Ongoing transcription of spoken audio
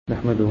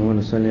نحمده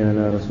ونصلي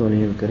على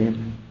رسوله الكريم.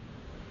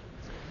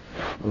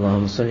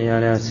 اللهم صل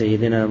على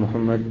سيدنا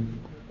محمد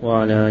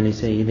وعلى آل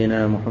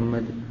سيدنا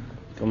محمد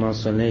كما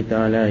صليت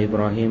على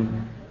إبراهيم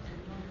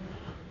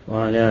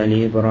وعلى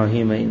آل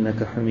إبراهيم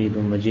إنك حميد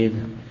مجيد.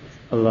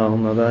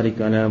 اللهم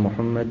بارك على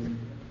محمد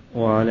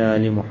وعلى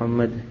آل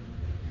محمد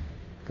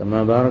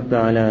كما باركت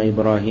على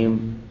إبراهيم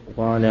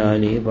وعلى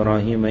آل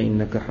إبراهيم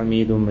إنك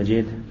حميد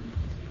مجيد.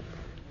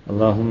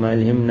 اللهم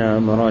ألهمنا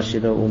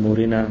مراشد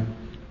أمورنا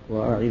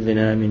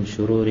وأعذنا من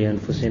شرور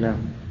أنفسنا.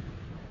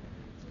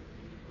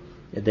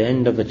 At the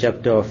end of the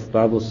chapter of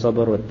Babu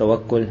Sabr wa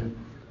Tawakkul,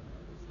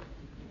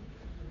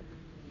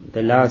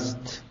 the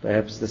last,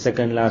 perhaps the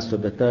second last or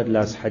the third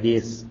last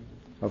hadith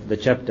of the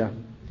chapter,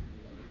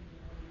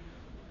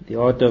 the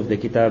author of the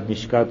kitab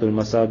Mishkatul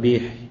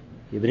Masabih,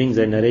 he brings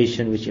a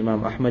narration which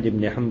Imam Ahmad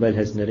ibn Hanbal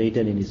has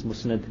narrated in his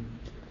Musnad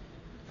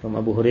from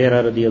Abu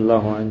Hurairah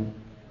radiyallahu anhu.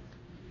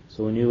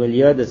 So when you will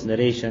hear this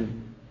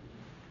narration,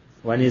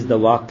 one is the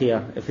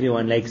waqiyah.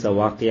 Everyone likes a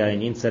waqiyah,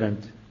 an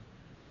incident.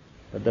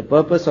 But the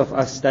purpose of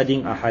us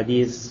studying a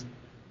hadith,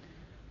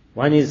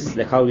 one is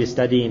like how we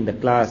study in the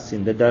class,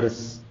 in the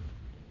dars.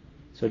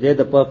 So there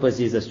the purpose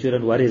is the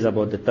student worries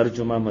about the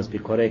tarjuma must be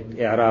correct,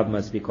 i'rab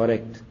must be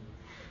correct.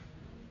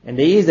 And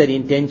there is that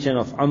intention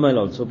of amal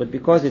also, but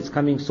because it's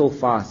coming so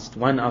fast,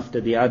 one after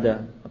the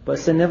other, a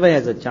person never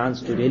has a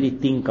chance to really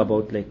think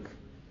about like,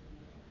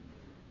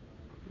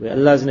 where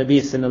Allah's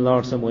Nabi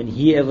sallallahu alaihi wasallam, when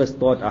he ever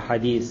taught a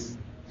hadith,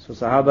 so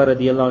Sahaba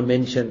radiallahu anhu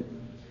mentioned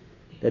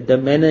that the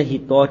manner he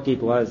taught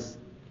it was,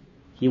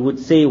 he would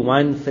say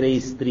one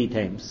phrase 3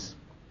 times.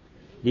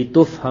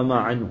 لِتُفْهَمَ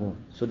عَنْهُ,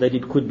 so that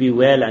it could be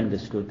well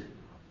understood.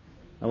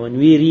 And when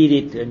we read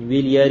it and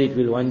we'll hear it,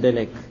 we'll wonder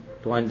like,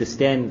 to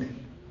understand,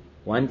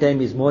 one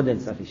time is more than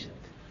sufficient.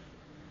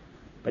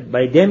 But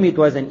by them it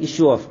was an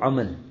issue of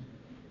amal.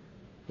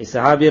 A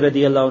Sahabi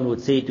radiallahu anhu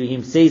would say to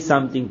him, say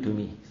something to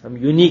me, some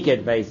unique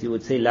advice. He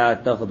would say,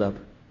 لَا تَغْضَبْ,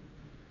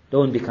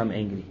 don't become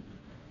angry.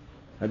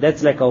 Now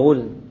that's like a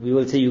whole, we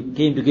will say you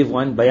came to give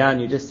one bayan,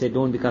 you just said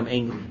don't become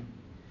angry.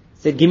 He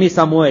said, give me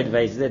some more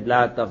advice. He said,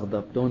 لَا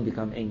تَغْضَبْ, don't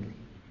become angry.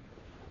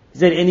 He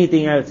said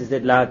anything else, he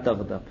said, لَا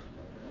تَغْضَبْ.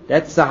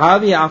 That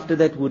Sahabi after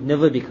that would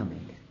never become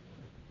angry.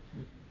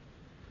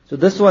 So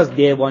this was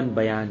their one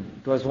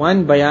bayan. It was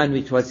one bayan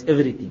which was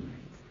everything.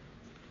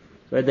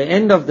 So at the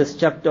end of this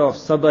chapter of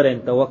Sabr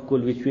and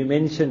Tawakkul, which we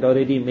mentioned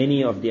already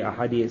many of the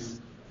ahadith,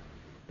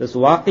 this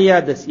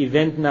waqiyah, this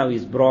event now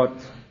is brought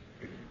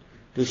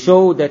to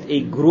show that a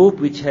group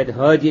which had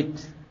heard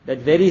it, that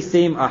very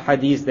same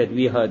ahadith that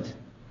we heard.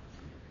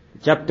 The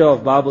chapter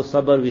of Babu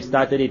Sabr, we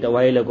started it a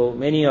while ago.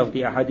 Many of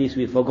the ahadith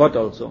we forgot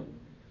also.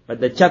 But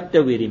the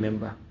chapter we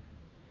remember.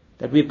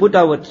 That we put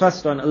our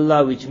trust on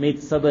Allah which made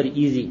sabr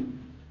easy.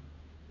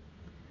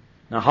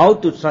 Now how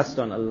to trust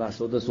on Allah?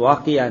 So this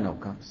waqiyah now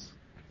comes.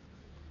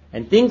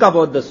 And think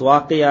about this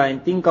waqiyah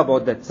and think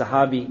about that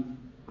Sahabi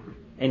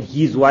and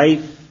his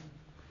wife.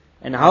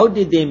 And how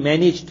did they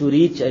manage to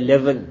reach a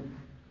level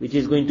which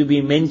is going to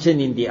be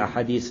mentioned in the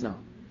ahadith now.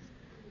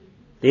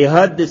 They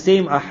heard the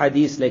same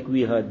ahadith like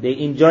we heard. They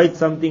enjoyed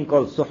something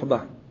called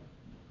suhbah.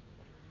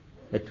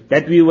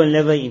 That we will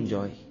never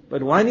enjoy.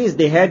 But one is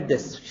they had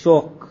this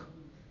shauq.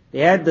 They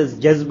had this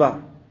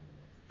jazba.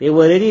 They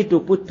were ready to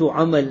put to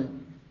amal.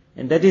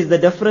 And that is the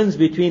difference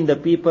between the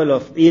people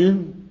of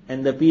ilm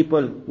and the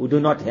people who do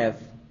not have.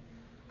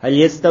 هَلْ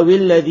يَسْتَوِي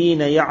الَّذِينَ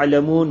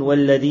يَعْلَمُونَ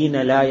وَالَّذِينَ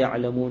لَا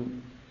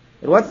يَعْلَمُونَ.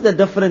 What's the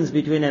difference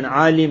between an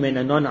alim and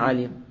a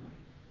non-alim?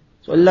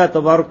 So Allah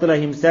Tabarak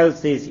himself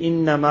says,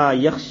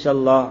 إِنَّمَا يَخْشَى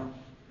اللَّهِ.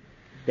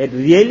 That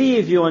really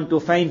if you want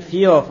to find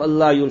fear of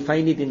Allah, you'll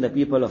find it in the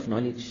people of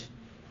knowledge.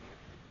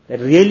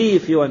 That really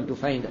if you want to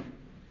find it.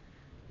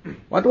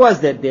 What was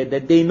that there?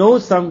 That they know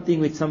something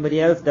which somebody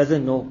else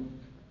doesn't know.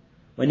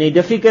 When a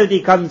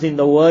difficulty comes in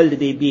the world,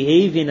 they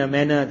behave in a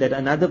manner that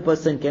another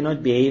person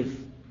cannot behave.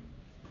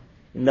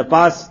 In the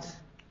past,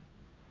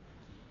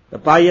 the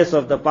pious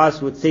of the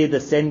past would say the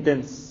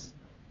sentence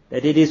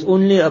that it is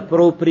only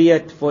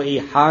appropriate for a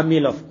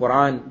hamil of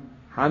Quran.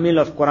 Hamil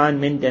of Quran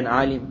meant an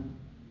alim.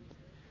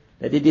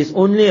 That it is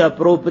only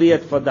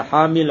appropriate for the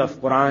hamil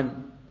of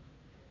Quran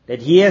that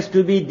he has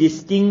to be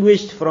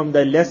distinguished from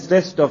the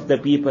rest of the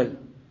people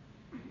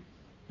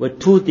with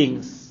 2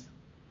 things.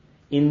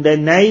 In the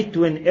night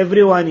when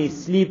everyone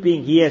is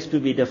sleeping, he has to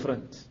be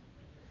different.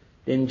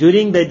 Then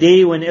during the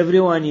day when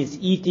everyone is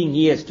eating,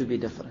 he has to be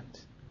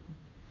different.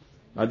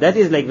 Now that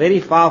is like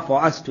very far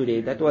for us today.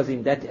 That was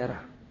in that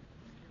era.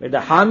 Where the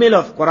hamil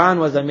of Quran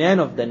was a man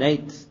of the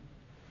night.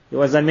 He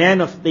was a man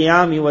of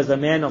qiyam, he was a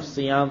man of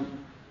siyam.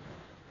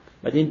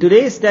 But in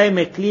today's time,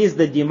 at least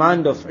the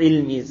demand of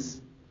ilm is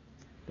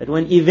that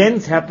when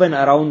events happen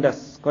around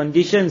us,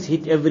 conditions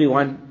hit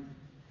everyone,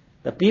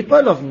 the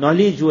people of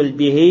knowledge will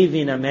behave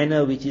in a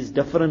manner which is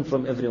different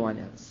from everyone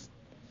else.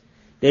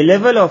 Their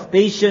level of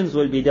patience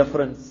will be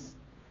different.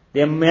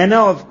 Their manner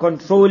of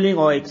controlling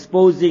or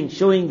exposing,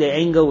 showing their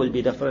anger will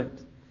be different.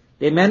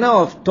 Their manner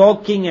of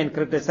talking and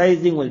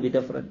criticizing will be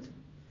different.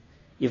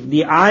 If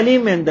the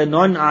alim and the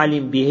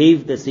non-alim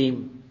behave the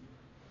same,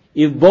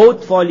 if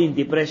both fall in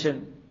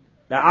depression,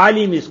 The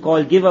alim is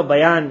called, give a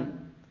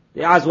bayan.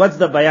 They ask, what's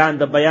the bayan?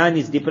 The bayan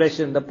is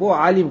depression. The poor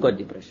alim got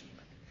depression.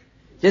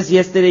 Just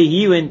yesterday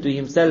he went to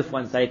himself,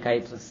 one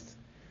psychiatrist.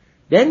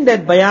 Then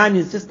that bayan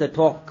is just a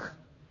talk.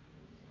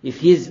 If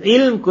his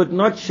ilm could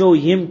not show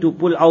him to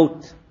pull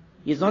out,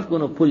 he's not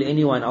going to pull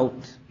anyone out.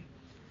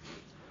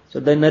 So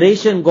the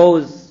narration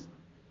goes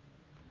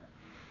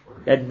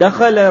that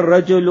دخل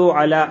الرجل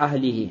على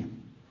أهله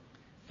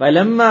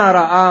فلما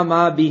رأى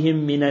ما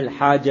بهم من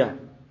الحاجة.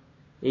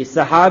 A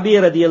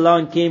Sahabi radiallahu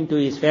anh came to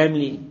his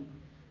family,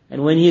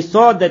 and when he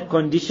saw that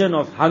condition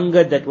of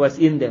hunger that was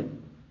in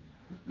them,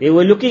 they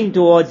were looking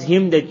towards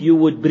him that you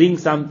would bring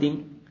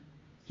something.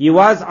 He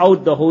was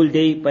out the whole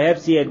day,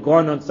 perhaps he had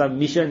gone on some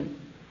mission,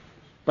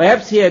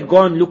 perhaps he had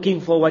gone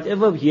looking for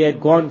whatever he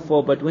had gone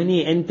for, but when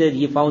he entered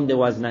he found there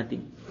was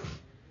nothing.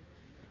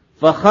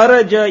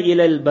 فَخَرَجَ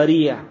إِلَى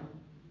الْبَرِيَةِ.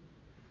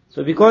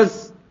 So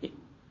because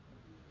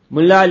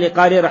Mullah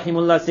Al-Qari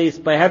rahimullah says,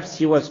 perhaps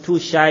he was too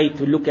shy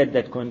to look at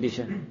that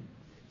condition.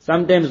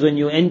 Sometimes when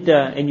you enter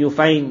and you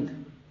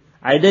find,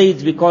 either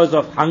it's because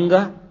of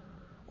hunger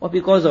or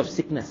because of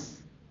sickness.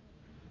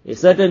 A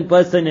certain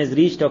person has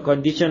reached a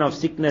condition of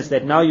sickness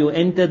that now you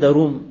enter the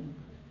room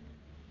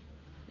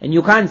and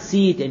you can't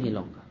see it any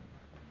longer.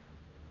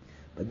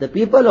 But the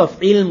people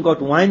of ilm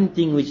got one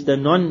thing which the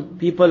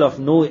non-people of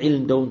no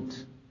ilm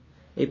don't.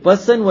 A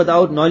person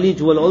without knowledge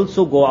will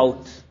also go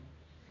out.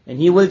 And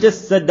he will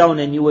just sit down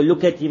and you will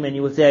look at him and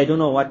you will say, I don't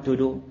know what to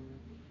do.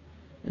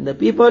 And the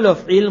people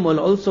of ilm will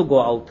also go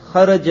out.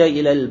 خَرَجَ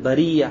إِلَى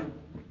الْبَرِيَّةِ.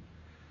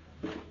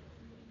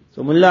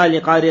 So Mullah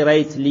Al-Qari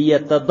writes,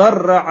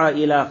 لِيَتَضَرَّعَ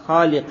إِلَى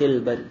خَالِقِ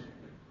الْبَرِيَّةِ.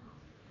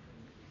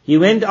 He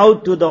went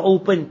out to the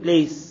open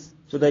place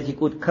so that he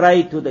could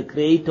cry to the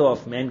creator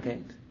of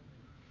mankind.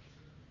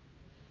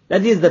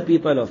 That is the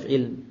people of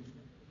ilm.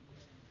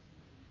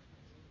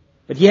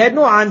 But he had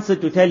no answer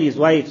to tell his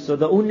wife, so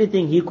the only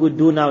thing he could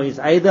do now is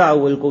either I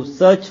will go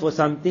search for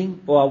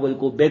something or I will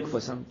go beg for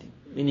something,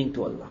 meaning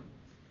to Allah.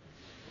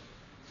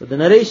 So the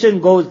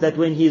narration goes that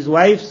when his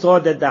wife saw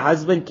that the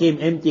husband came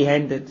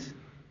empty-handed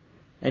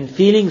and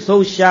feeling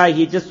so shy,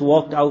 he just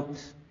walked out.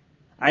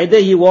 Either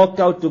he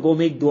walked out to go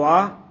make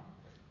dua,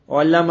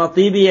 or Allama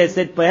Tibi has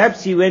said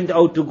perhaps he went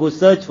out to go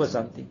search for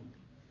something.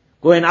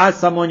 Go and ask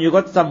someone, you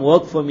got some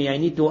work for me, I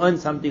need to earn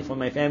something for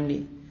my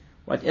family.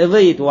 Whatever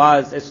it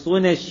was, as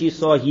soon as she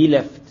saw, he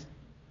left.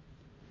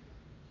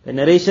 The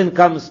narration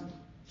comes,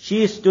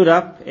 she stood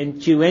up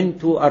and she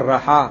went to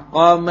Ar-Raha.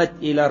 قَامَتْ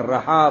إِلَى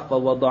الرَّحَا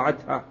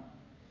فَوَضَعَتْهَا.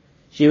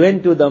 She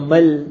went to the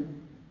mill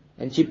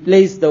and she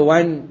placed the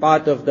one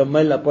part of the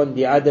mill upon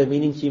the other,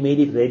 meaning she made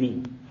it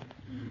ready.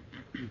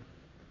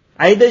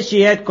 Either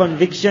she had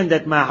conviction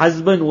that my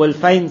husband will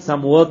find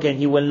some work and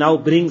he will now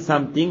bring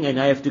something and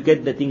I have to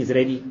get the things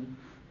ready.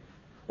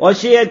 Or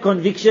she had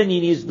conviction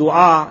in his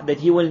dua that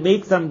he will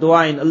make some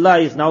dua and Allah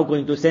is now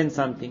going to send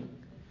something.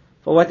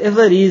 For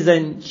whatever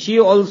reason, she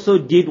also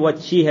did what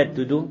she had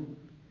to do,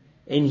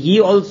 and he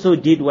also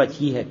did what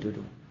he had to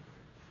do.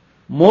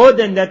 More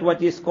than that,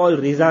 what is called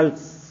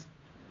results.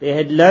 They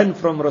had learned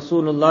from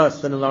Rasulullah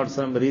sallallahu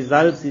alaihi wasallam,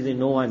 results is in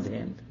no one's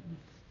hand.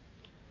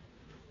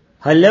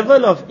 Her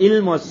level of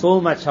ilm was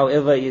so much,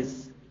 however,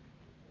 is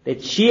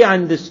that she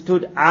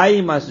understood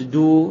I must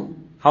do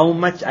how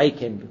much I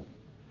can do.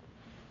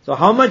 So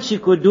how much she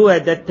could do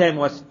at that time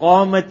was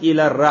قَامَتْ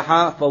إِلَى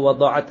الرَّحَا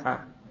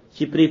فَوَضَعَتْهَا.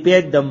 She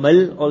prepared the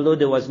meal, although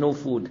there was no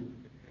food.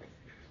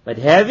 But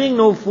having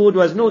no food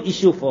was no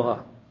issue for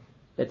her.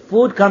 That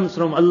food comes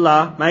from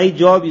Allah, my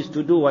job is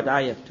to do what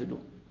I have to do.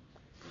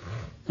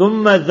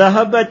 ثُمَّ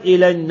ذَهَبَتْ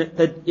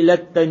إِلَى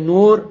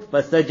التَّنُّورِ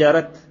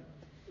فَسَجَرَتْ.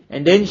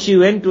 And then she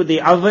went to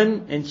the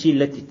oven and she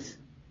lit it.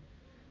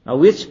 Now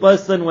which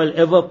person will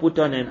ever put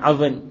on an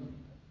oven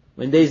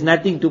when there is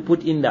nothing to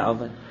put in the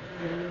oven?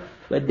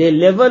 But their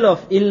level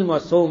of ilm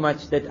was so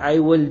much that I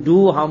will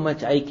do how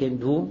much I can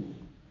do,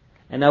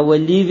 and I will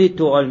leave it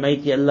to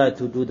Almighty Allah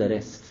to do the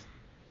rest.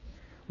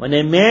 When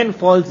a man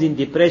falls in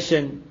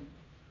depression,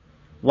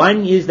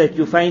 one is that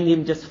you find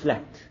him just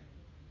flat.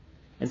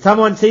 And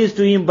someone says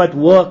to him, but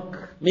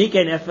work, make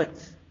an effort.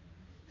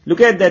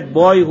 Look at that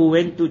boy who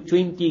went to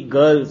 20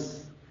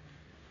 girls.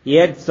 He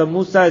had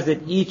samosas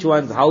at each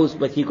one's house,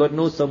 but he got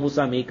no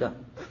samosa maker.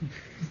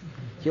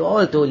 They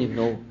all told him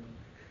no.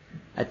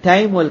 A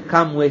time will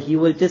come where he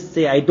will just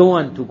say, I don't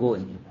want to go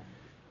anymore.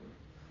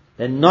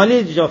 The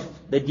knowledge of,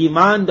 the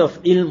demand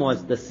of ilm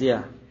was the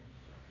seer.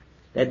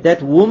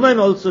 That woman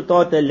also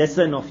taught a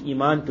lesson of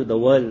iman to the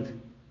world.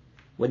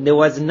 When there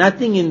was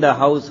nothing in the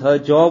house, her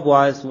job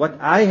was, what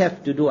I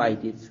have to do, I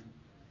did.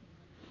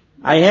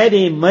 I had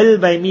a mill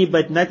by me,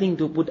 but nothing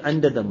to put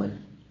under the mill.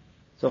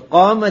 So,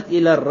 قَامَتْ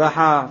إِلَى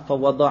الرَّحَا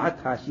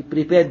فَوَضَعَتْهَا. She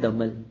prepared the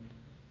mill.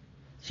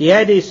 She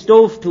had a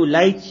stove to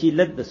light, she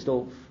lit the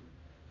stove.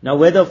 Now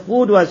whether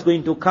food was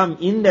going to come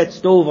in that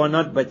stove or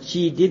not, but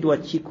she did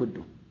what she could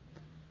do.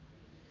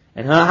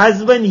 And her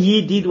husband,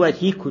 he did what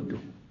he could do.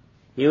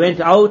 He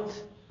went out,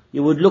 he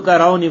would look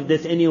around if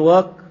there's any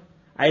work.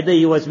 Either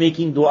he was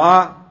making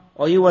dua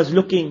or he was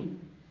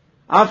looking.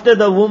 After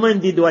the woman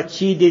did what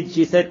she did,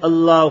 she said,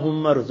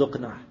 Allahumma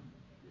rzuqna.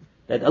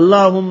 That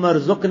Allahumma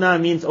rzuqna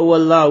means, oh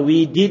Allah,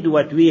 we did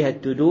what we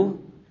had to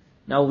do.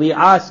 Now we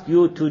ask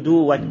you to do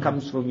what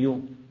comes from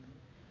you.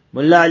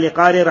 Mullah Ali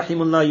Qari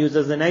rahimullah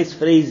uses a nice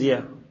phrase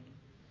here.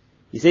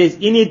 He says,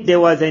 in it there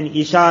was an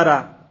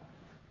ishara.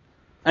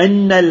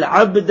 أن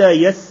العبد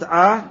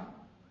يسعى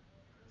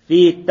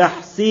في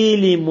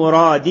تحصيل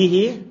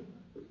مراده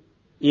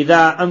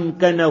إذا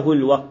أمكنه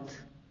الوقت.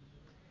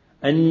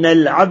 أن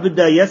العبد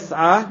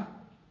يسعى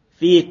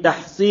في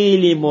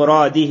تحصيل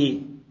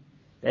مراده.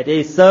 That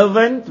a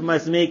servant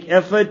must make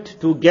effort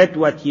to get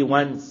what he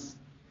wants.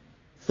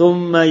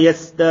 ثم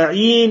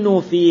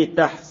يستعين في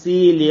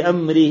تحصيل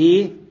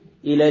أمره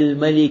إلى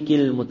الملك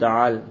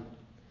المتعال.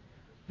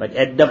 But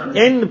at the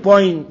end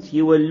point,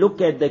 he will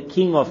look at the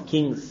King of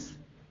Kings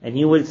and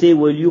he will say,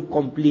 will you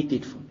complete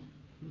it for me?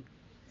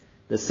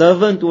 The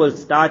servant will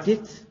start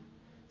it.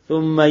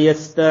 ثم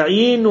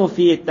يستعين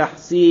في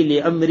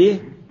تحصيل أمره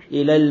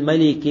إلى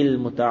الملك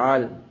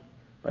المتعال.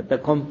 But the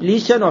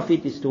completion of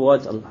it is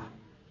towards Allah.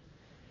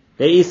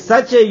 There is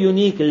such a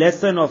unique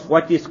lesson of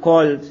what is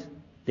called,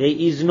 there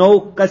is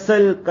no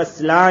kasal,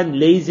 kaslan,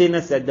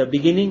 laziness at the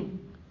beginning,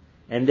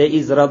 and there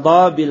is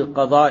rada bil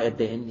qada at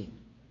the ending.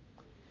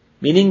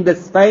 Meaning the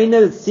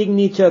final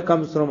signature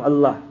comes from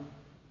Allah.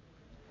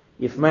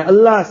 If my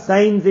Allah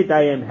signs it,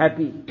 I am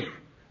happy.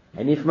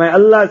 And if my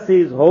Allah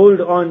says,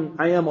 hold on,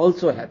 I am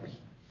also happy.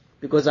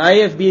 Because I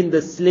have been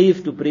the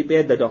slave to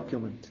prepare the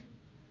document.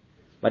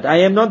 But I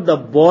am not the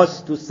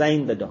boss to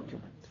sign the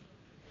document.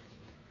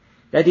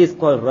 That is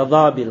called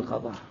rada bil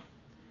qada.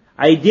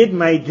 I did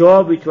my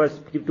job, which was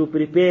to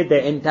prepare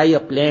the entire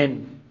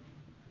plan.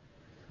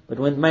 But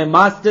when my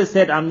master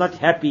said, I'm not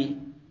happy,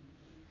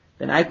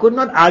 then I could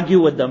not argue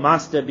with the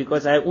master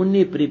because I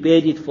only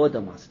prepared it for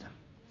the master.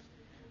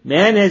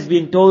 Man has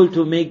been told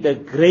to make the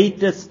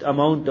greatest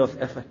amount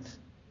of effort.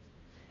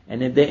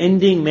 And at the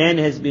ending, man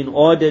has been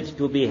ordered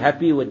to be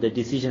happy with the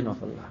decision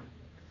of Allah.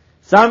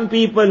 Some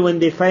people, when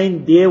they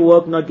find their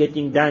work not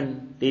getting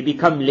done, they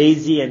become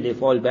lazy and they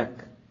fall back.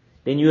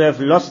 Then you have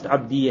lost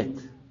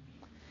abdiyat.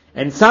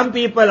 And some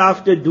people,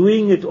 after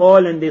doing it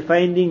all and they're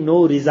finding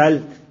no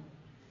result,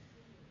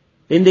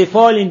 then they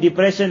fall in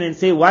depression and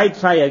say, why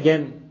try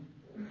again?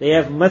 They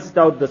have missed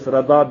out this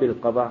rada bil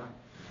qada.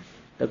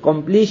 The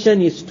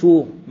completion is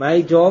two,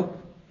 my job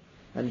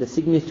and the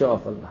signature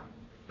of Allah.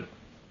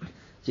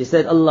 She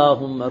said,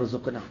 Allahumma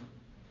rzuqna.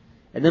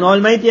 And then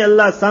Almighty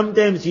Allah,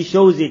 sometimes He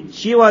shows it.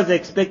 She was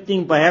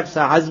expecting perhaps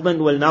her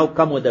husband will now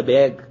come with a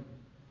bag.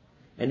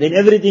 And then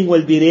everything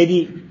will be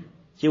ready.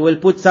 She will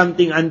put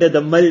something under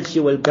the mill, she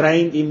will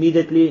grind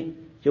immediately.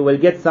 She will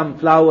get some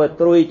flour,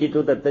 throw it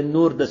into the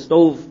tanur, the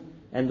stove,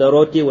 and the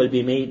roti will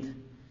be made.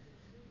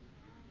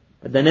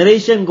 But the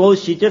narration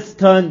goes, she just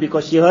turned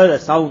because she heard a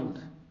sound.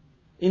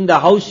 In the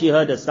house she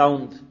heard a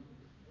sound.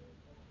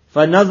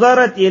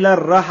 فَنَظَرَتْ إِلَى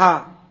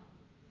الرَّحَى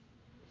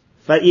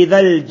فَإِذَا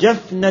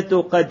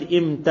الْجَفْنَةُ قَدْ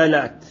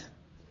إِمْتَلَأَتْ.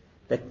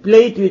 That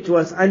plate which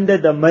was under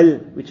the mill,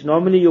 which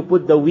normally you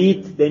put the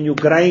wheat, then you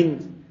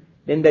grind,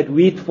 then that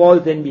wheat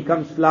falls and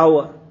becomes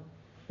flour.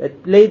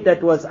 That plate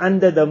that was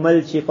under the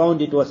mill, she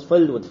found it was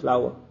filled with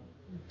flour.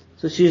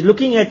 So she's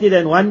looking at it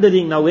and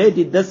wondering, now where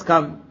did this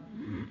come?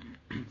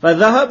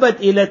 فَذَهَبَتْ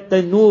إِلَى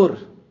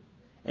التَّنُورِ.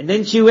 And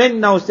then she went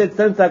now, said,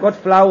 since I got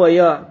flour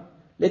here,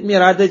 let me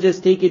rather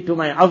just take it to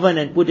my oven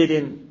and put it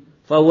in.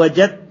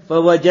 فَوَجَدَتْهُ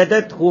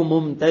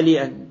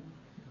مُمْتَلِئًا.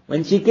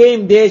 When she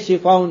came there, she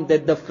found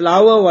that the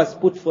flour was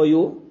put for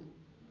you,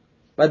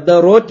 but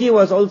the roti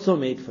was also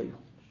made for you.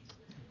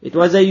 It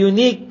was a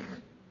unique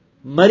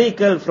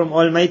miracle from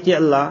Almighty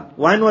Allah.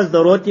 One was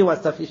the roti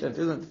was sufficient,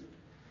 isn't it?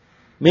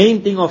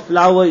 Main thing of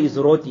flour is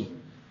roti,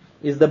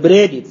 is the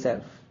bread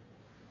itself.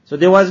 So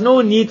there was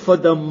no need for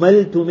the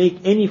mill to make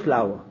any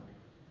flour,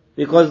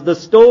 because the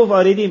stove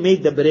already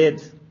made the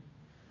bread.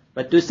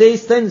 But to say,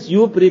 since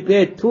you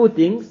prepared two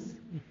things,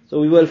 so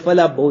we will fill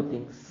up both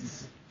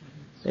things.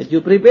 That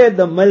you prepared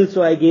the mill,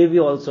 so I gave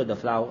you also the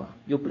flour.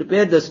 You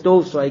prepared the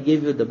stove, so I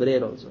gave you the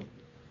bread also.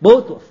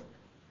 Both of them.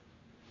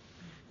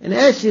 And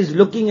as she's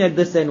looking at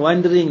this and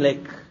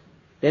wondering,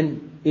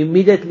 then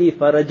immediately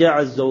faraja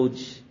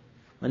az-zawj.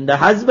 When the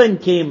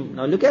husband came,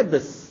 now look at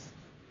this.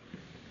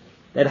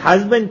 That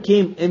husband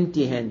came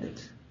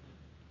empty-handed.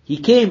 He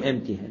came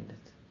empty-handed.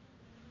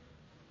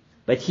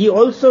 But he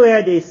also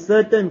had a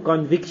certain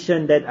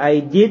conviction that I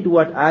did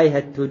what I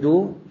had to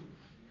do.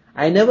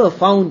 I never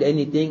found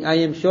anything. I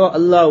am sure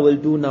Allah will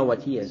do now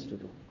what He has to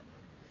do.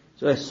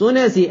 So as soon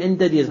as he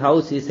entered his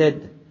house, he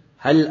said,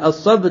 هَلْ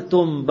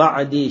أَصَبْتُمْ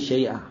بَعْدِي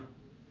شَيْئًا.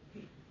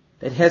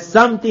 That has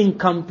something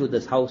come to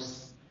this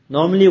house.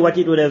 Normally what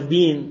it would have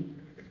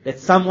been, that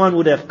someone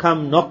would have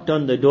come, knocked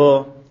on the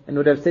door, and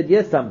would have said,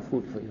 here's some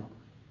food for you.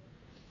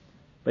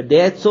 But they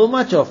had so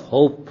much of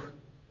hope,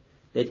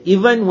 that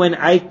even when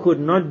I could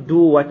not do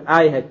what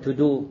I had to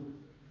do,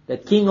 the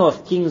King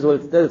of Kings will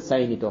still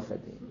sign it off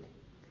at the end.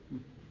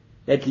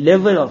 That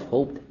level of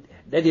hope,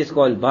 that is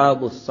called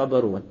Babu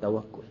Sabr wa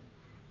Tawakkul.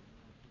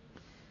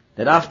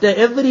 That after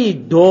every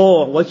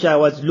door which I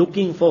was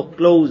looking for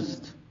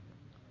closed,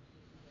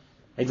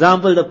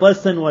 example, the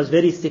person was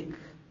very sick,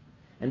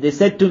 And they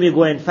said to me,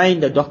 go and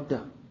find a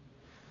doctor.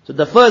 So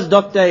the first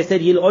doctor, I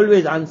said, he'll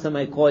always answer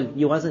my call.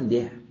 He wasn't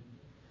there.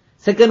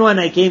 Second one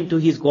I came to,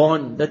 he's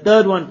gone. The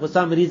third one, for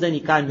some reason, he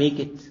can't make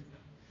it.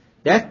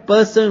 That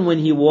person, when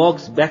he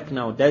walks back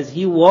now, does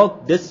he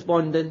walk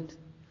despondent?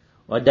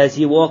 Or does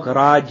he walk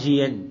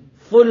raji and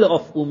full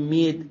of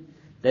ummeed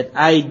that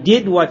I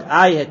did what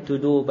I had to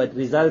do, but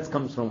results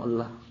comes from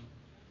Allah?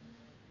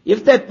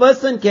 If that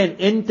person can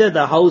enter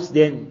the house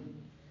then,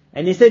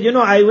 and he said,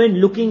 I went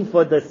looking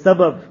for the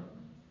sabab.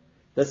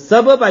 The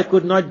sabab I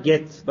could not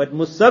get, but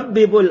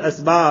musabbibul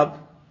asbab,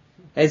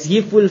 has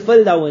he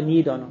fulfilled our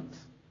need or not?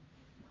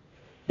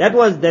 That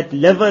was that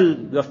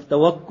level of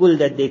tawakkul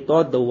that they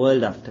taught the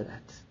world after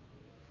that.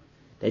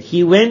 That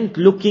he went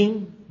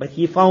looking, but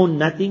he found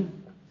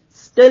nothing.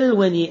 Still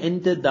when he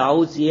entered the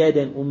house, he had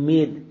an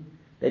ummeed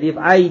that if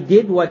I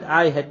did what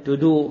I had to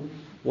do,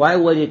 why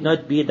would it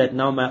not be that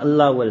now my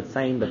Allah will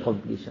sign the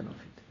completion of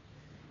it?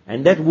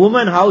 And that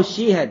woman, how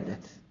she had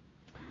that.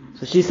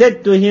 So she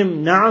said to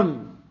him,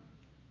 Naam.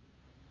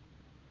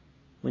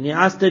 When he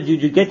asked her,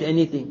 did you get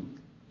anything?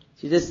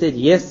 She just said,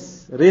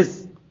 yes,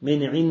 rizq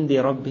min indi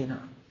rabbina.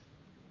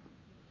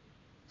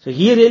 So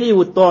he really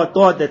would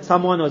thought that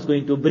someone was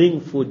going to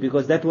bring food,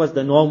 because that was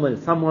the normal.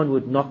 Someone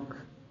would knock.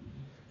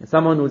 And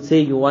someone would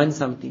say, you want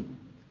something.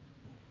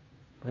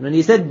 But when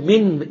he said,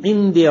 min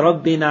indi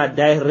rabbina,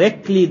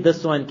 directly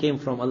this one came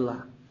from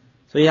Allah.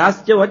 So he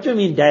asked her, what do you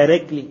mean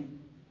directly?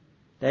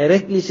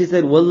 Directly, she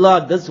said,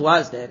 Wallah, this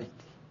was directly.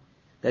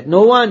 That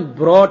no one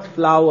brought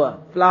flour.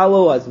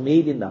 Flour was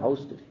made in the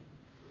house today.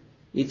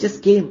 It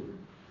just came.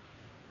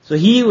 So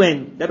he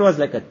went. That was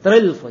like a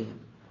thrill for him.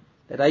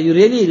 That are you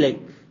really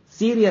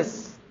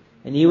serious?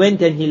 And he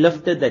went and he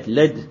lifted that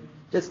lid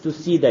just to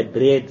see that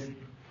bread.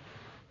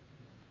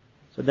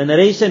 So the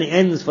narration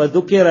ends,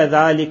 فَذُكِرَ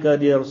ذَلِكَ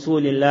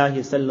لِرَسُولِ اللَّهِ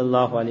صَلَّى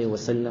اللَّهُ عَلَيْهِ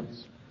وَسَلَّمَ.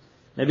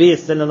 Nabi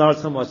sallallahu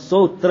alaihi wasallam was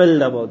so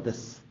thrilled about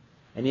this.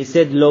 And he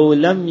said, لَوْ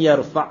لَمْ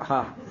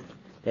يَرْفَعْهَا,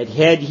 that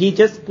had he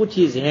just put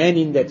his hand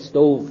in that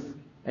stove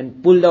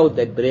and pulled out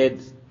that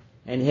bread,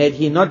 and had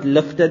he not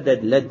lifted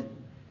that lid,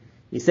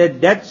 he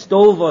said that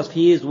stove of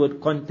his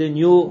would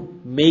continue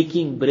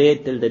making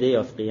bread till the day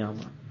of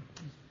Qiyamah.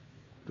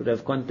 It would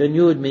have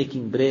continued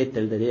making bread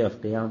till the day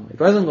of Qiyamah. It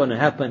wasn't going to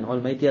happen.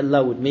 Almighty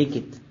Allah would make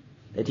it.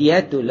 That he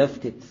had to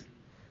lift it.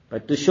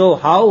 But to show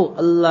how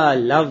Allah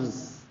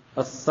loves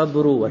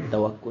as-sabru wa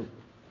tawakkul.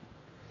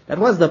 That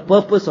was the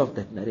purpose of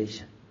that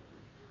narration.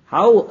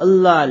 How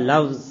Allah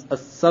loves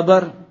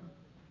as-sabr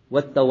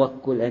wa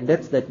tawakkul. And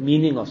that's that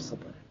meaning of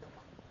sabr.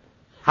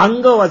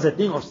 Hunger was a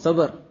thing of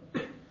sabr.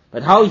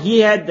 But how he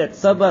had that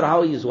sabr,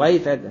 how his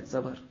wife had that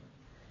sabr.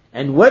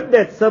 And with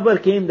that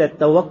sabr came that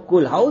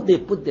tawakkul, how they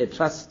put their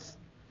trust.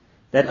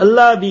 That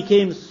Allah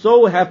became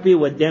so happy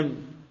with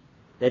them,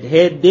 that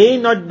had they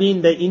not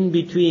been the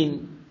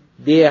in-between,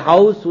 their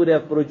house would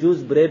have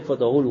produced bread for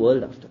the whole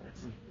world after that.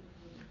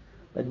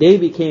 But they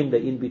became the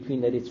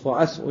in-between, that it's for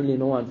us only,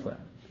 no one for us.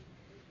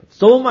 But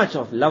so much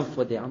of love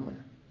for the amal.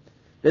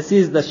 This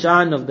is the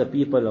shan of the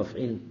people of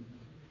ilm.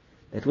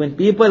 That when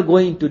people go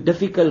into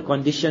difficult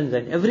conditions,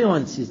 and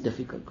everyone sees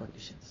difficult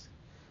conditions,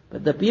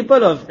 but the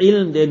people of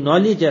ilm, their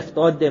knowledge have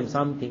taught them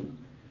something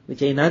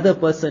which another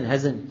person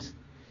hasn't.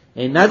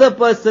 Another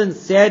person's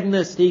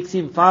sadness takes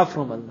him far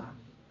from Allah.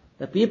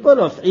 The people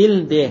of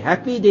ilm, their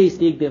happy days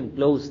take them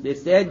close, their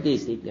sad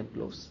days take them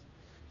close.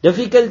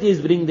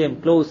 Difficulties bring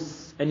them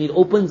close, and it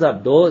opens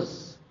up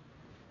doors.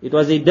 It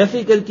was a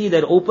difficulty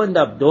that opened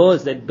up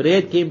doors, that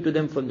bread came to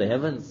them from the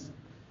heavens.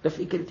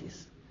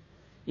 Difficulties.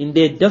 In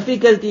their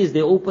difficulties,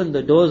 they opened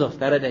the doors of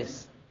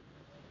paradise.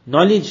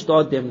 Knowledge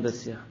taught them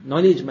this year.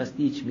 Knowledge must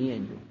teach me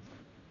and you.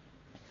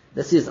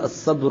 This is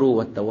as-sabru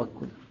wa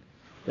tawakkul.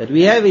 That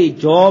we have a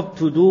job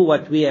to do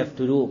what we have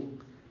to do.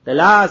 The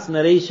last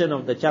narration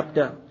of the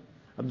chapter,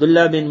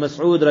 Abdullah bin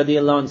Mas'ud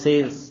radiallahu anhu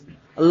says,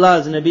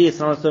 Allah's Nabi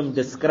sallallahu alaihi wasallam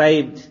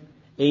described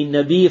a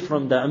Nabi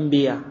from the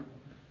Anbiya.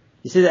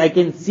 He says, I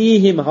can see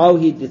him how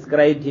he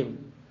described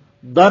him.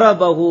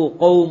 ضَرَبَهُ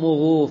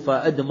قَوْمُهُ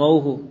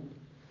فَأَدْمَوْهُ.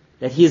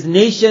 That his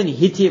nation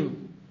hit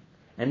him,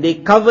 and they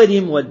covered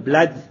him with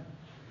blood.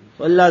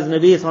 So Allah's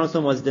Nabi sallallahu alaihi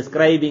wasallam was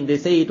describing, they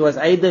say it was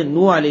either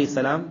Nuh alayhi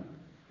salam,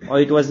 or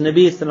it was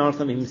Nabi sallallahu alaihi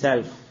wasallam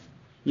himself.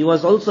 He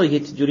was also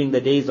hit during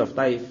the days of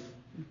Taif.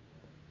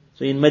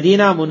 So in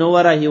Medina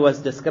Munawwara he was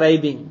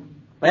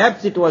describing,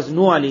 perhaps it was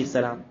Nuh alayhi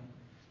salam,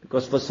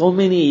 because for so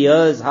many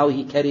years how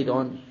he carried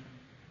on.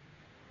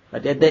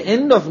 But at the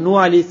end of Nuh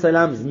alayhi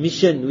salam's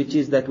mission, which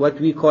is that what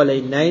we call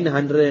a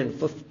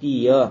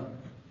 950-year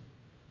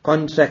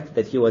contract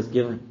that he was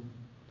given.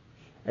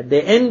 At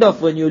the end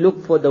of, when you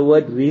look for the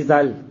word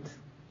result.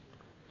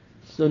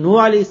 So Nuh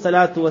alayhi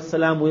salatu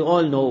wasalam, we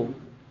all know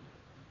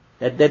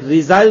that that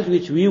result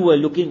which we were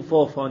looking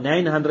for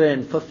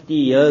 950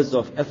 years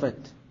of effort.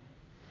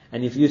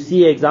 And if you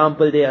see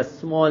example, there are a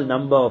small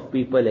number of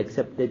people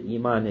accepted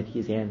Iman at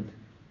his hand.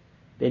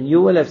 Then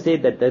you will have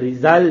said that the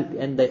result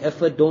and the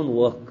effort don't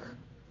work.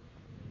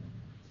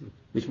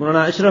 Which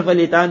Maulana Ashraf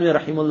Ali Tanwi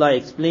rahimullah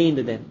explained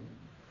then.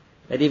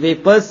 that if a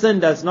person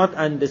does not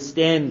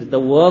understand the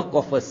work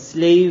of a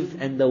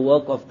slave and the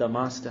work of the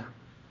master,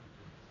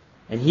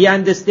 and he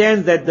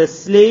understands that the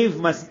slave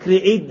must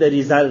create the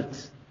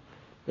result,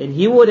 then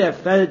he would have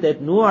felt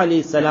that Nuh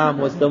alayhi salam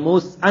was the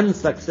most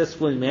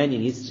unsuccessful man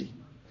in history.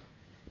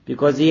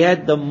 Because he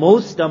had the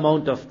most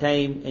amount of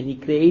time and he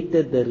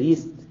created the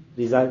least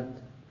result.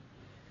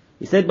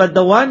 He said, but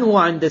the one who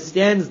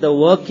understands the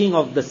working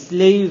of the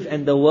slave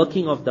and the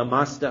working of the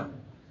master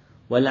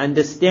will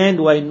understand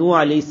why Nuh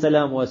alayhi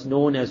salam was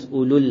known as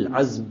Ulul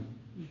Azm.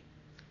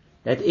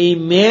 That a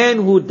man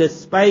who,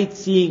 despite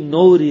seeing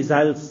no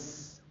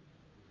results,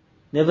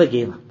 never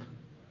gave up.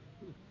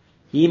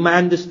 He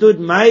understood,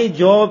 my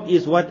job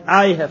is what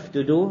I have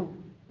to do,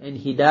 and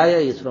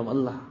hidayah is from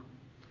Allah.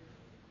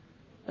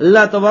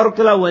 Allah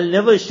Tabarakala will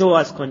never show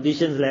us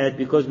conditions like that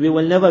because we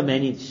will never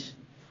manage.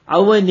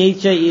 Our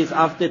nature is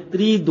after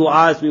 3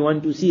 du'as we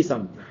want to see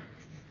something.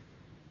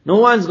 No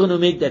one's going to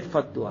make that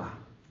fatwa.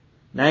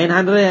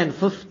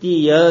 950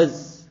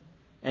 years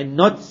and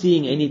not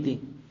seeing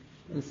anything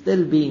and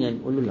still being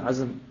an Ulul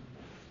Azm.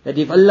 That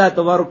if Allah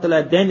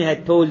Tabarakala then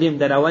had told him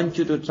that I want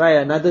you to try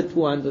another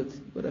 200, he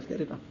would have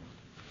carried on.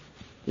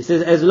 He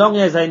says, as long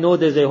as I know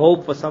there's a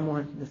hope for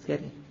someone, let's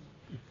get it.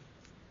 He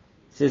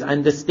says,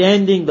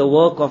 understanding the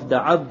work of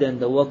the abd and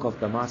the work of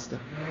the master.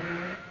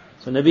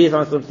 So Nabi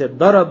Sallallahu Alaihi Wasallam said,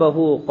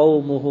 ضَرَبَهُ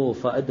قَوْمُهُ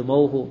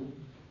فَأَدْمَوْهُ.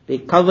 They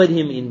covered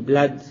him in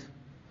blood.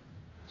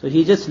 So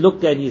he just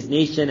looked at his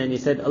nation and he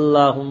said,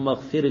 Allahumma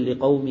ghfir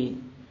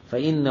liqawmi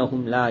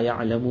فَإِنَّهُمْ لَا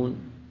يَعْلَمُونَ.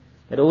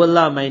 That, oh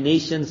Allah, my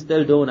nation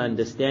still don't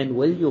understand,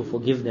 will you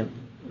forgive them?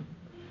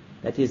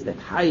 That is that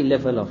high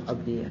level of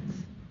abdiyat.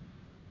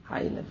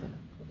 High level.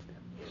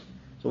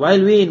 So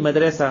while we in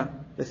madrasa,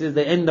 this is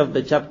the end of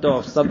the chapter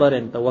of sabr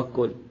and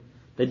tawakkul.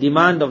 The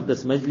demand of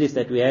this majlis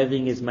that we're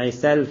having is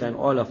myself and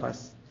all of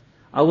us.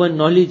 Our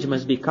knowledge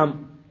must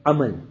become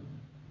amal.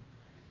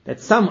 That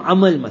some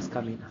amal must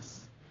come in us.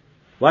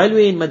 While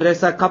we're in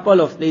madrasa, couple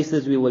of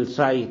places we will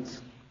try it.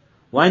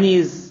 One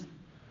is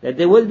that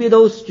there will be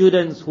those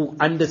students who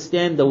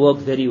understand the work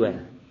very well.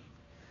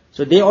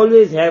 So they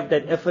always have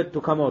that effort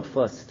to come out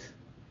first.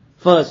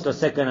 First or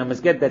second, I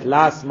must get that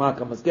last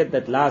mark, I must get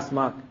that last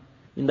mark.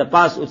 In the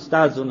past,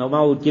 Ustaz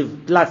Ulama would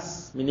give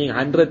plus, meaning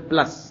 100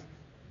 plus.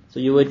 So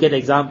you would get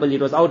example, it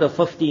was out of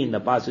 50 in the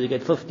past, so you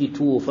get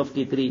 52,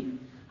 53.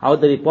 How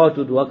the report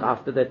would work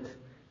after that.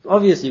 So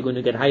obviously you're going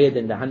to get higher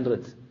than the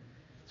 100.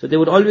 So there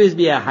would always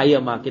be a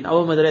higher mark. In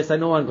our madrasa,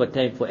 no one got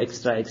time for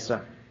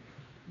extra.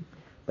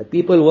 But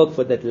people work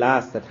for that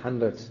last, that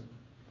 100.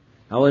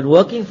 Now when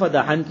working for the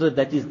 100,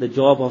 that is the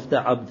job of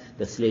the abd,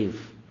 the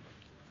slave.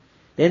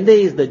 Then there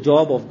is the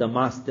job of the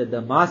master.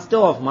 The master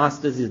of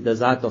masters is the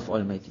Zat of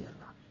Almighty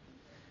Allah.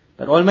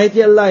 But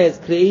Almighty Allah has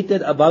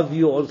created above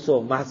you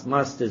also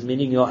masters,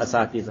 meaning your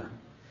asatiza.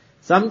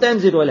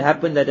 Sometimes it will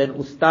happen that an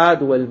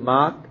ustad will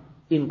mark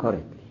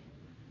incorrectly.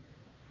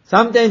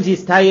 Sometimes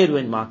he's tired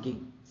when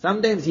marking.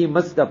 Sometimes he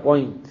missed the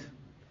point.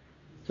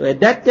 So at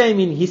that time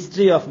in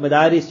history of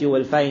madaris you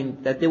will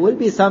find that there will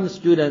be some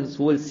students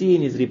who will see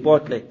in his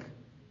report like,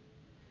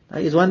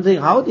 he's wondering,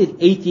 how did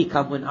 80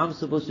 come when I'm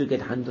supposed to get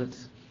 100?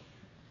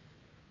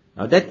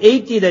 Now that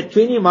 80, that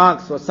 20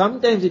 marks, or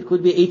sometimes it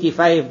could be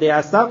 85. There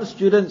are some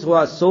students who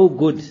are so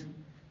good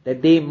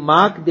that they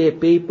mark their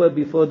paper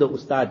before the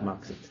ustad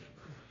marks it.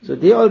 So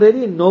they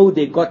already know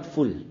they got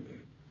full.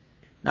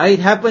 Now it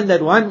happened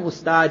that one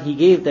ustad, he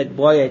gave that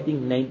boy, I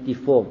think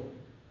 94.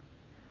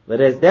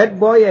 Whereas that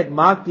boy had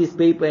marked his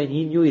paper and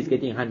he knew he's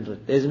getting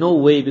 100. There's no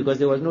way, because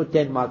there was no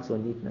 10 marks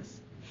on neatness.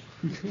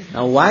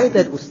 Now why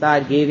that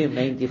ustad gave him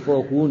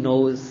 94, who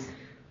knows?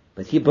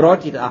 But he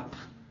brought it up.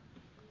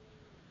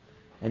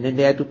 And then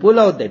they had to pull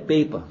out that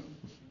paper.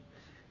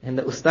 And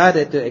the ustad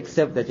had to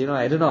accept that,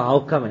 I don't know how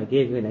come I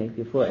gave you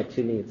 94,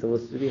 actually it's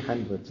supposed to be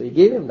 100. So he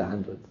gave him the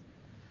 100.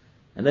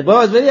 And the boy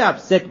was very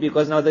upset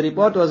because now the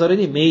report was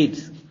already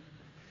made.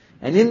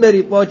 And in the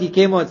report he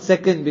came out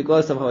second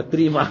because of about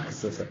 3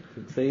 marks or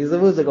something. So he's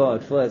supposed to go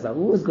out first. Now,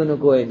 who was going to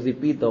go and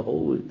repeat the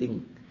whole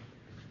thing?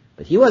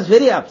 But he was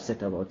very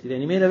upset about it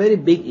and he made a very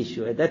big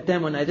issue. At that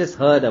time when I just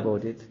heard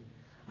about it,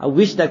 I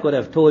wished I could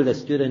have told a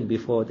student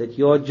before that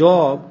your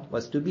job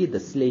was to be the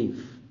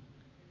slave.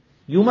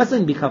 You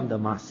mustn't become the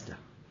master.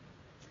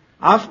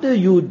 After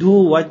you do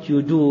what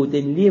you do,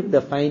 then leave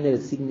the final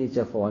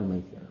signature for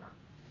Almighty Allah.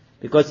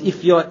 Because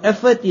if your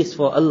effort is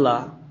for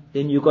Allah,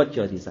 then you got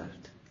your result.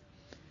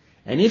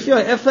 And if your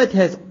effort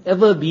has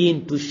ever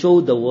been to show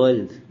the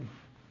world,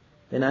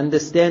 then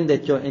understand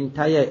that your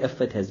entire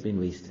effort has been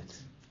wasted.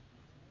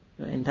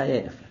 Your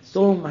entire effort.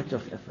 So much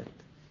of effort.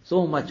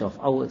 So much of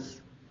hours.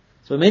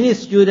 So many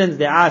students,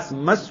 they ask,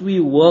 must we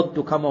work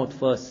to come out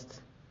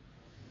first?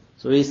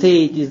 So we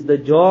say it is the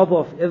job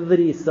of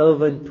every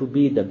servant to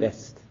be the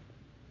best.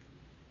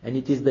 And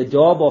it is the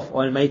job of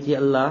Almighty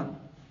Allah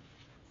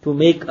to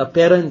make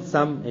apparent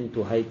some and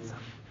to hide some.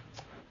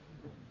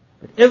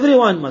 But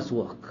everyone must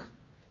work.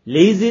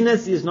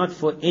 Laziness is not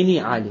for any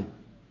alim.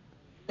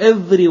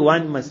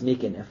 Everyone must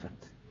make an effort.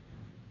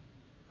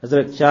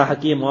 Hazrat Shah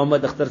Hakim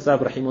Muhammad Akhtar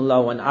Sahib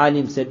Rahimullah, one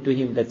alim said to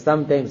him that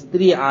sometimes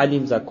 3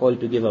 alims are called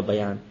to give a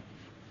bayan.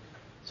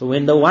 So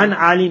when the one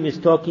alim is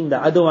talking,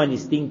 the other one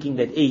is thinking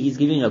that, hey, he's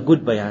giving a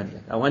good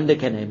bayan. I wonder,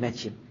 can I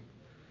match him?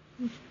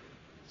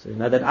 So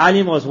now that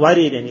alim was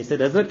worried and he said,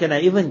 Hazrat, can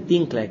I even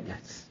think like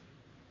that?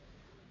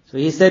 So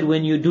he said,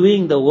 when you're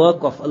doing the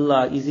work of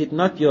Allah, is it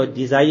not your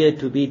desire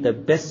to be the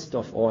best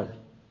of all?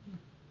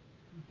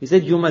 He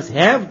said, you must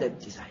have that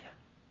desire.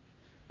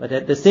 But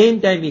at the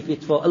same time, if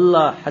it's for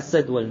Allah,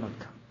 hasad will not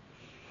come.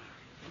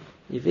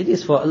 If it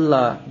is for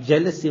Allah,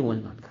 jealousy will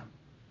not come.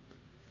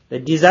 The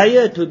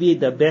desire to be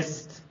the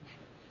best,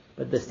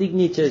 but the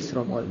signature is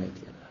from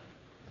Almighty Allah.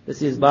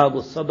 This is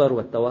Babu Sabr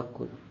wa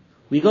Tawakkul.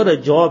 We got a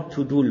job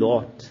to do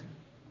lot,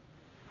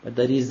 but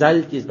the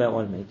result is by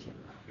Almighty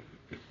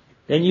Allah.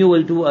 Then you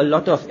will do a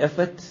lot of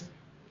effort,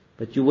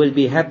 but you will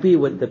be happy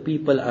with the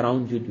people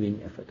around you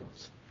doing effort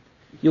also.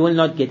 You will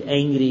not get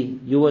angry,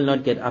 you will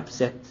not get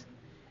upset.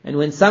 And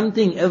when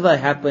something ever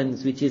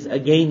happens which is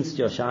against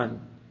your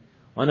shan,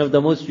 one of the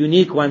most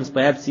unique ones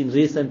perhaps in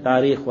recent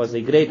tariq was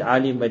a great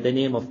alim by the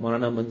name of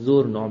Maulana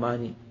Manzoor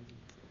Naumani.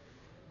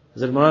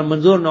 Maulana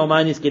Manzoor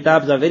Naumani's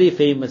kitabs are very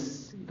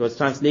famous. It was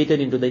translated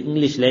into the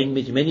English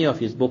language, many of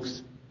his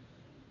books.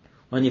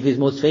 One of his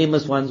most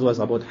famous ones was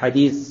about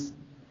hadith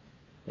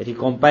that he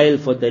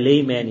compiled for the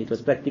layman. It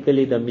was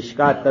practically the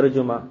Mishkat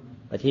Tarjuma,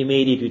 but he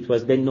made it, which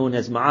was then known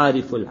as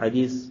Ma'ariful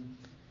Hadith,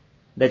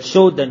 that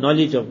showed the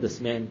knowledge of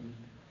this man.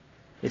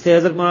 He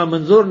says, Hazrat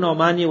Maulana Manzoor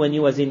Naumani, when he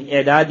was in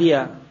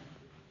I'dadiyah,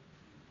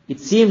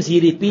 it seems he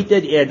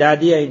repeated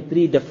I'dadiyah in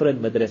 3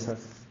 different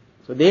madrasas.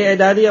 So their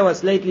I'dadiyah was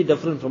slightly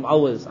different from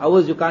ours.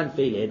 Ours you can't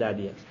fail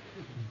I'dadiyah.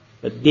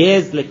 But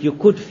theirs, like you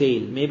could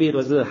fail. Maybe it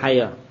was a little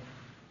higher.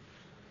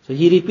 So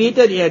he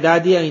repeated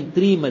I'dadiyah in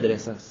 3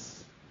 madrasas.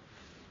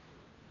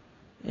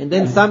 And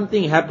then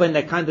something happened,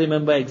 I can't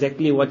remember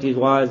exactly what it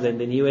was, and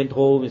then he went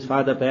home, his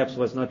father perhaps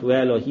was not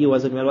well, or he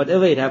wasn't well,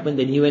 whatever it happened,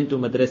 then he went to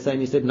madrasa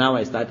and he said, now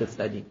I started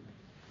studying.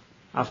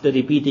 After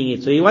repeating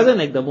it. So he wasn't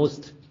like the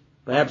most,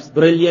 perhaps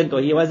brilliant, or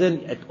he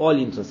wasn't at all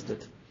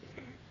interested.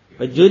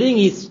 But during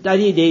his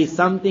study days,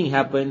 something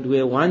happened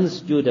where one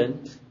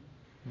student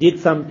did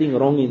something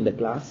wrong in the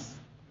class.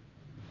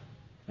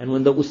 And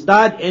when the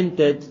ustad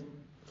entered,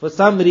 for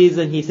some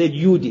reason he said,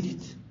 you did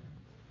it.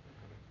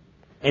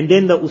 And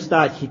then the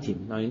ustad hit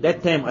him. Now in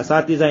that time,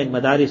 asatiza in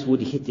madaris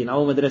would hit. In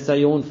our madrasa,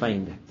 you won't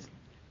find that.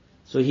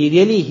 So he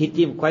really hit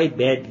him quite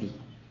badly.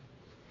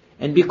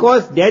 And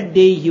because that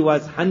day he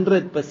was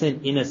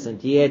 100%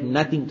 innocent, he had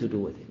nothing to do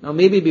with it. Now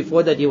maybe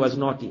before that he was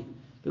naughty,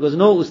 because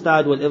no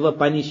ustad will ever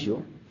punish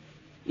you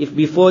if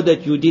before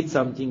that you did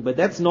something. But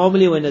that's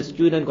normally when a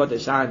student got a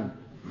shan.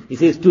 He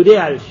says, today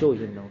I'll show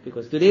him now,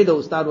 because today the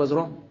ustad was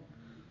wrong.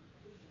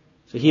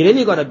 So he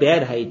really got a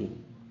bad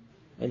hiding.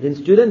 And then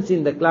students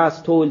in the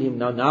class told him,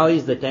 now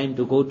is the time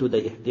to go to the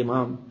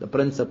ihtimam, the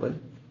principal,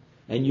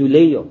 and you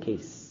lay your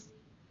case.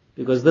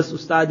 Because this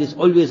ustad is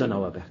always on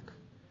our back.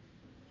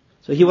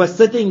 So he was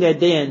sitting that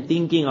day and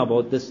thinking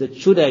about this, that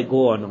should I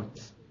go or not?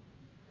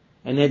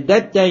 And at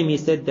that time he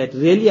said that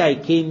really I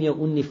came here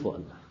only for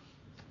Allah.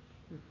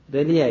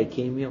 Really I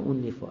came here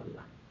only for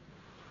Allah.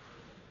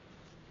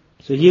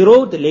 So he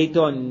wrote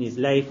later on in his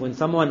life when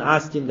someone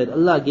asked him that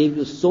Allah gave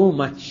you so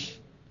much.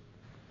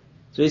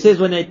 So he says,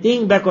 when I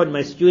think back on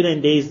my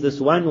student days, this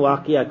one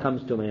waqiyah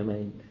comes to my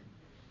mind.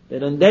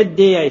 That on that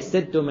day I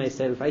said to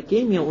myself, I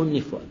came here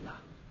only for Allah.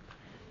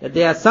 That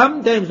there are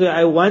some times where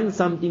I want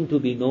something to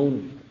be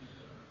known.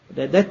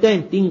 But at that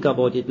time think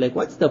about it, like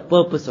what's the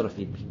purpose of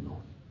it being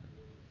known?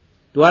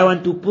 Do I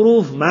want to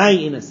prove my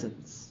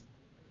innocence?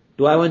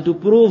 Do I want to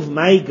prove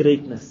my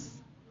greatness?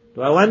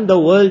 Do I want the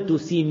world to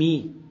see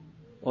me?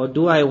 Or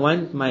do I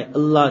want my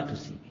Allah to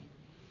see me?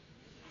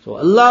 So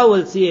Allah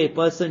will see a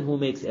person who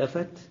makes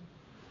effort.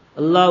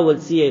 Allah will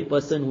see a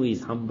person who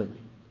is humble.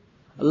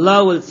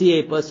 Allah will see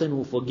a person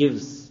who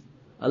forgives.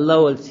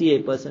 Allah will see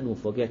a person who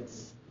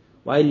forgets.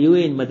 While you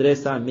in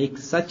madrasa make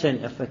such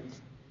an effort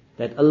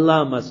that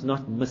Allah must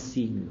not miss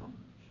seeing you.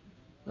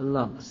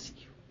 Allah must see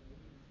you.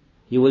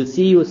 He will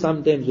see you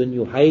sometimes when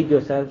you hide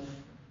yourself,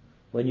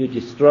 when you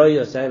destroy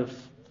yourself,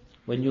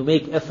 when you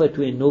make effort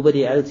when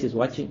nobody else is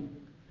watching.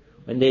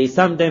 When there is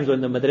sometimes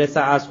when the madrasa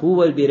asks who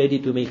will be ready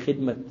to make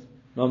khidmat.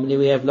 Normally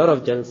we have a lot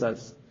of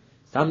jalsas.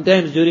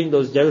 Sometimes during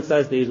those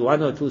jalsas there is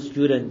 1 or 2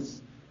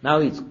 students. Now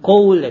it's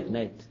cold at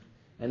night.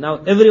 And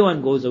now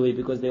everyone goes away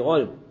because they're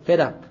all fed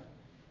up.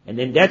 And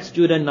then that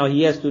student now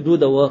he has to do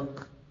the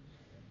work.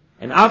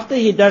 And after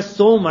he does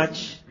so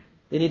much,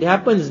 then it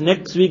happens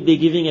next week they're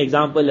giving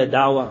example a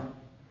dawah,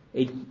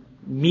 a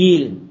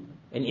meal,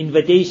 an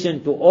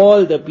invitation to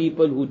all the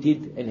people who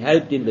did and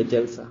helped in the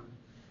jalsa.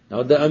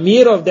 Now the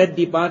Amir of that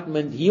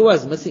department, he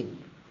was missing.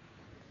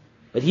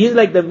 But he's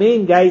like the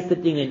main guy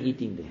sitting and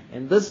eating there.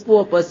 And this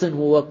poor person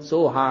who worked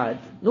so hard,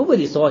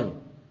 nobody saw him.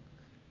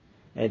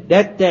 At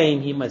that time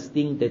he must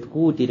think that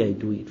who did I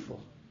do it for?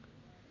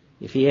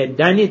 If he had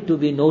done it to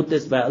be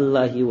noticed by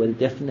Allah, he will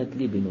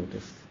definitely be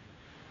noticed.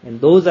 And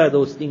those are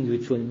those things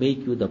which will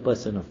make you the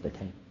person of the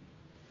time.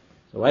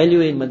 So while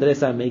you in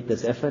madrasa make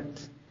this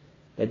effort,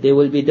 that there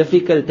will be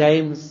difficult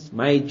times,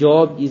 my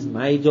job is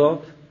my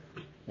job,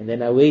 and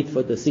then I wait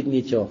for the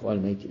signature of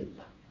Almighty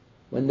Allah.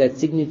 When that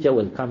signature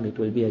will come, it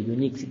will be a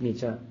unique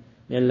signature.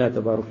 May Allah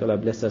Tabarak Ta'ala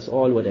bless us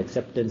all with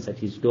acceptance at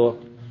His door.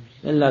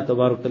 May Allah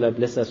Tabarak Ta'ala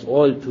bless us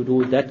all to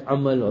do that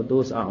amal or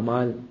those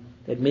a'mal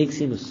that makes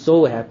Him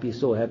so happy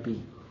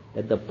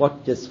that the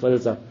pot just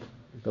fills up,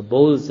 the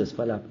bowls just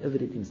fill up,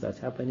 everything starts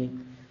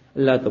happening.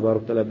 Allah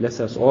Tabarak Ta'ala bless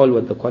us all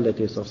with the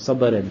qualities of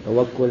sabr and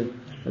tawakkul.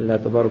 Allah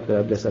Tabarak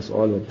Ta'ala bless us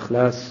all with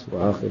ikhlas.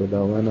 Wa akhiru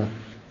da'wana.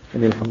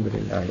 And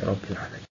alhamdulillahi Rabbil Alamin.